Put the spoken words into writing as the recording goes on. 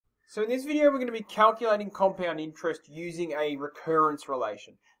So in this video we're going to be calculating compound interest using a recurrence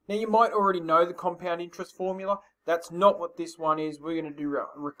relation. Now you might already know the compound interest formula. That's not what this one is. We're going to do a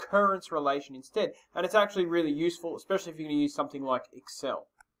recurrence relation instead. And it's actually really useful, especially if you're going to use something like Excel.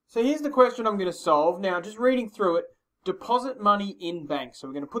 So here's the question I'm going to solve. Now just reading through it, deposit money in bank. So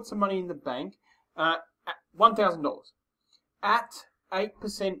we're going to put some money in the bank, at $1,000 at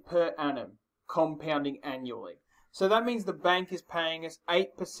 8% per annum, compounding annually. So that means the bank is paying us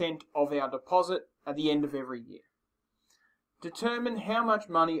 8% of our deposit at the end of every year. Determine how much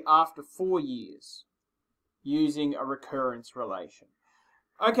money after 4 years using a recurrence relation.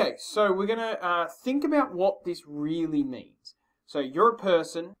 Okay, so we're going to think about what this really means. So you're a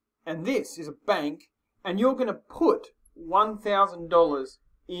person and this is a bank and you're going to put $1,000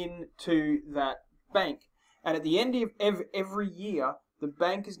 into that bank. And at the end of every year, the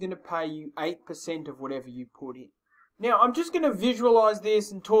bank is going to pay you 8% of whatever you put in. Now, I'm just going to visualize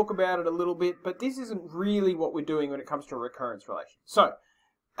this and talk about it a little bit, but this isn't really what we're doing when it comes to a recurrence relation. So,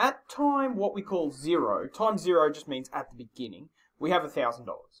 at time what we call 0, time 0 just means at the beginning, we have $1,000.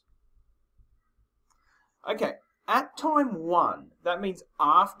 Okay, at time 1, that means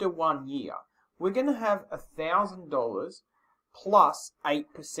after 1 year, we're going to have $1,000 plus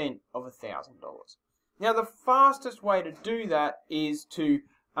 8% of $1,000. Now, the fastest way to do that is to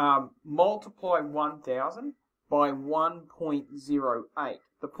multiply 1,000 by 1.08.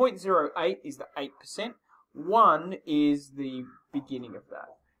 The 0.08 is the 8%. 1 is the beginning of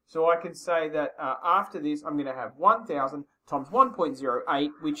that. So I can say that after this, I'm going to have 1,000 times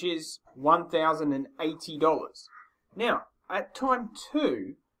 1.08, which is $1,080. Now, at time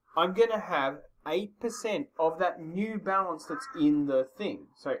 2, I'm going to have 8% of that new balance that's in the thing.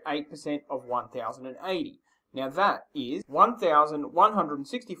 So 8% of 1,080. Now that is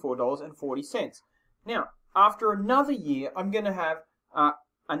 $1,164.40. Now, after another year, I'm going to have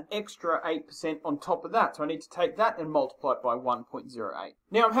an extra 8% on top of that. So I need to take that and multiply it by 1.08.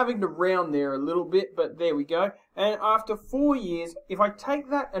 Now I'm having to round there a little bit, but there we go. And after 4 years, if I take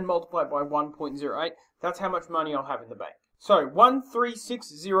that and multiply it by 1.08, that's how much money I'll have in the bank. So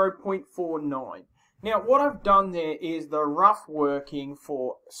 1360.49. Now what I've done there is the rough working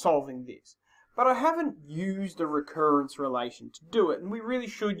for solving this. But I haven't used a recurrence relation to do it, and we really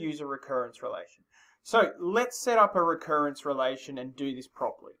should use a recurrence relation. So let's set up a recurrence relation and do this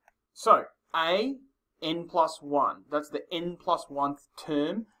properly. So A, n plus 1. That's the n plus 1th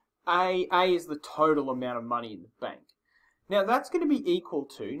term. A is the total amount of money in the bank. Now that's going to be equal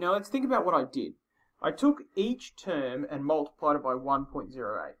to, now let's think about what I did. I took each term and multiplied it by 1.08.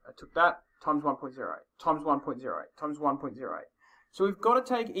 I took that times 1.08, times 1.08, times 1.08. So we've got to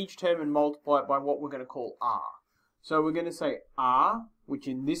take each term and multiply it by what we're going to call R. So we're going to say R, which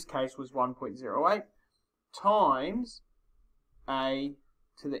in this case was 1.08, times A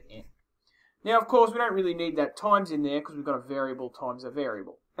to the n. Now, of course, we don't really need that times in there because we've got a variable times a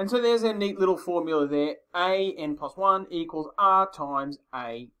variable. And so there's a neat little formula there. A n plus 1 equals R times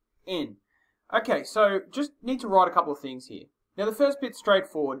A n. Okay, so just need to write a couple of things here. Now, the first bit's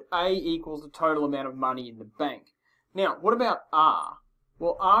straightforward. A equals the total amount of money in the bank. Now, what about R?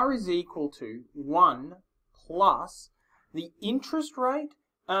 Well, R is equal to 1 plus the interest rate.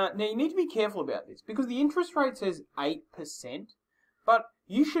 Now, you need to be careful about this because the interest rate says 8%, but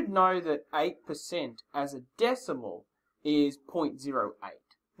you should know that 8% as a decimal is 0.08.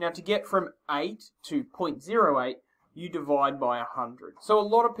 Now, to get from 8 to 0.08, you divide by 100. So a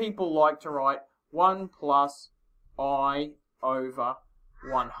lot of people like to write 1 plus I over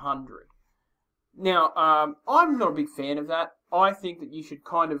 100. Now, I'm not a big fan of that. I think that you should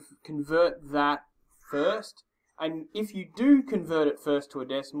kind of convert that first. And if you do convert it first to a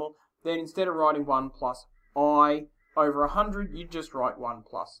decimal, then instead of writing 1 plus I over 100, you just write 1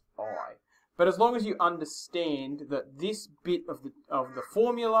 plus I. But as long as you understand that this bit of the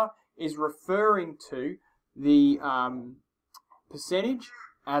formula is referring to the percentage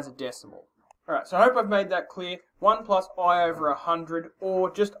as a decimal. Alright, so I hope I've made that clear. 1 plus I over 100,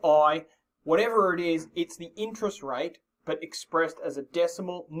 or just I, whatever it is, it's the interest rate, but expressed as a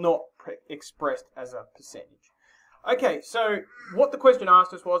decimal, not expressed as a percentage. Okay, so what the question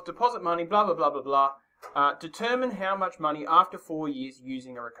asked us was deposit money, blah, blah, blah, blah, blah. Determine how much money after 4 years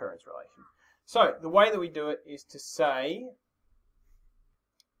using a recurrence relation. So the way that we do it is to say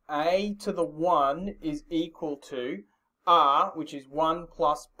A to the 1 is equal to R, which is 1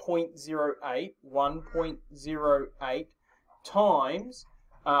 plus 0.08, 1.08 times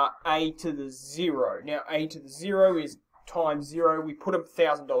A to the 0. Now A to the 0 is times 0. We put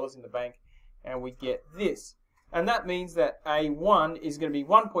 $1,000 in the bank and we get this. And that means that A1 is going to be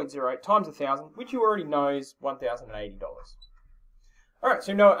 1.08 times 1,000, which you already know is $1,080. Alright,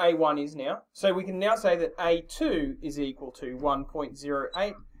 so we know what A1 is now. So we can now say that A2 is equal to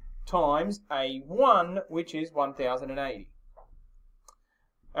 1.08 times A1, which is 1,080.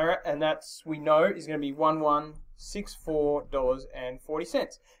 Alright, and that's, we know, is going to be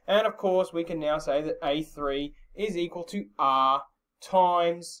 $1164.40. And of course, we can now say that A3 is equal to R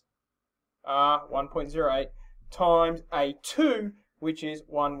times 1.08 times A2, which is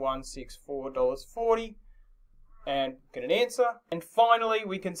 $1164.40. And get an answer. And finally,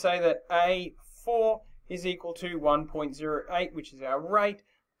 we can say that A4 is equal to 1.08, which is our rate,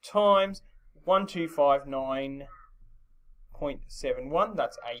 times 1259.71.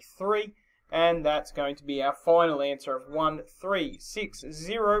 That's A3. And that's going to be our final answer of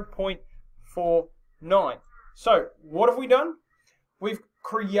 1360.49. So, what have we done? We've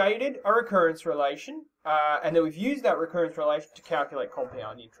created a recurrence relation, and then we've used that recurrence relation to calculate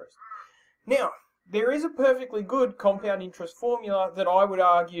compound interest. Now, there is a perfectly good compound interest formula that I would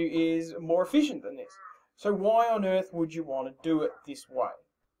argue is more efficient than this. So why on earth would you want to do it this way?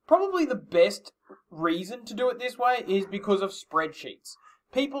 Probably the best reason to do it this way is because of spreadsheets.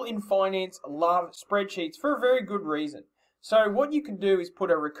 People in finance love spreadsheets for a very good reason. So what you can do is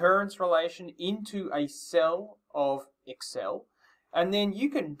put a recurrence relation into a cell of Excel, and then you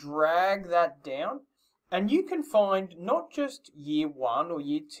can drag that down. And you can find not just year 1 or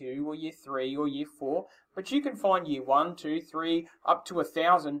year 2 or year 3 or year 4, but you can find year 1, 2, 3, up to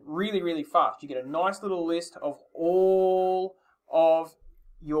 1,000 really, really fast. You get a nice little list of all of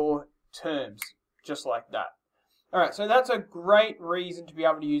your terms, just like that. Alright, so that's a great reason to be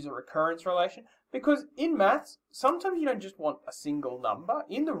able to use a recurrence relation, because in maths, sometimes you don't just want a single number.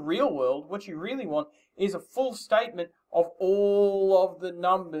 In the real world, what you really want is a full statement of all of the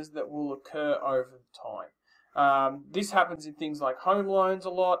numbers that will occur over time. This happens in things like home loans a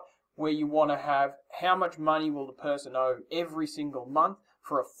lot, where you want to have how much money will the person owe every single month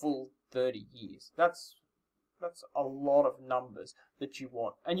for a full 30 years. That's a lot of numbers that you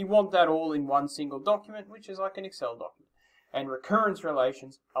want. And you want that all in one single document, which is like an Excel document. And recurrence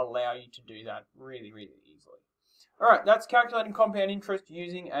relations allow you to do that really, really easily. Alright, that's calculating compound interest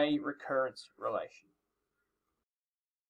using a recurrence relation.